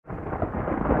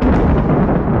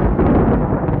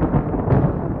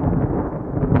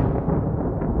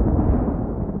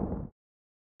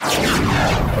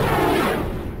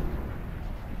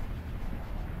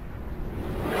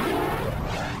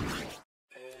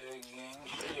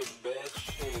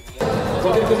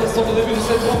dans quelques instants au début de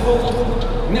cette rencontre.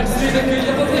 Merci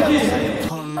d'accueillir votre équipe.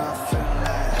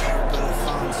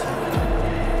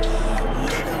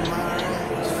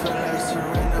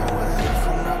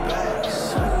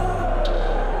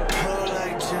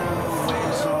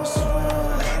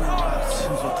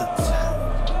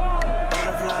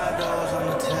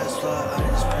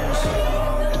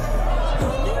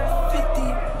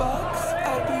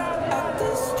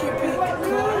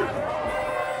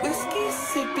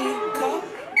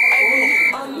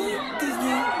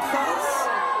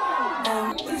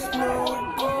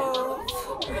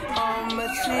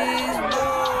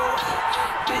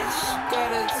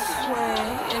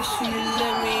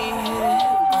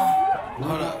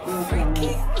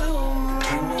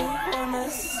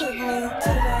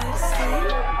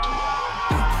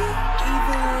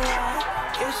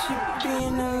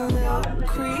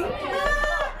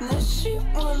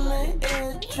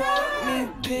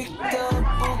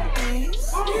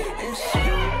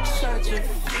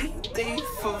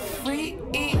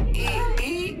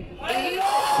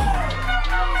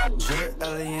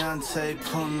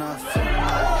 Pulling up, feeling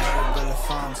like Harry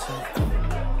Belafonte.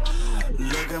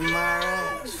 Look at my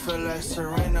racks, feel like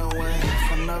Serena went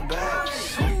from the back.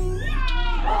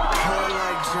 Pull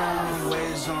like John,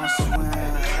 waves on swim,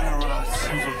 and a rock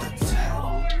teams with the tap.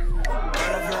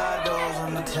 Butterfly doors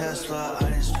on the Tesla, I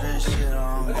didn't spend shit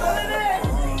on that.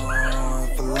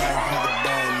 If a life had a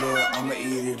bad look, I'ma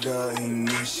eat it up, and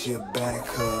this shit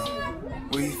back up.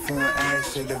 We film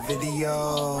ads to the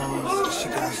videos. She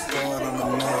got started on the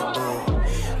MacBook.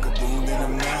 Kaboom in the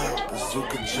map,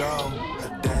 Bazooka Joe.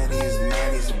 Her daddy is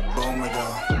mad, he's a boomer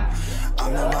though.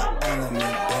 I'm in my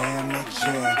element, damn the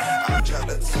gym. I drop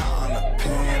the top on the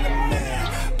pen, the man.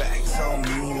 Bags on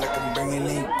me like I'm bringing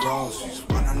in groceries.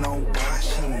 Wanna know why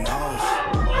she knows.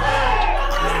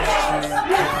 I'm a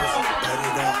missionary cause, bet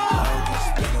it up, hoagies,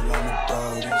 spin it on the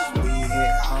brodies. We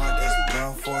hit hard, that's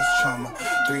blunt force trauma.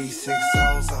 3-6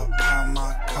 hoes up on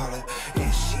my collar.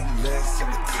 If she less than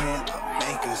a 10, I'll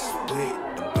make her split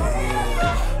the bill.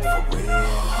 For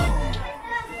real.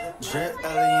 Drip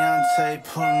Eliante,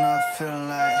 pulling up, feeling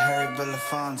like Harry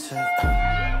Belafonte.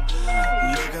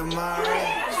 Look at my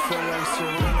racks, feel like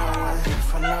Serena went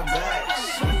from the back.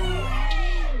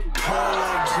 Pull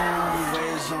like John,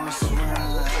 waves on swim,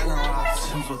 and a rock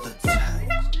teams with the tag.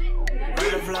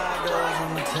 Butterfly doors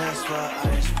on the Tesla, I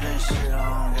ain't spend shit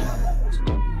on that.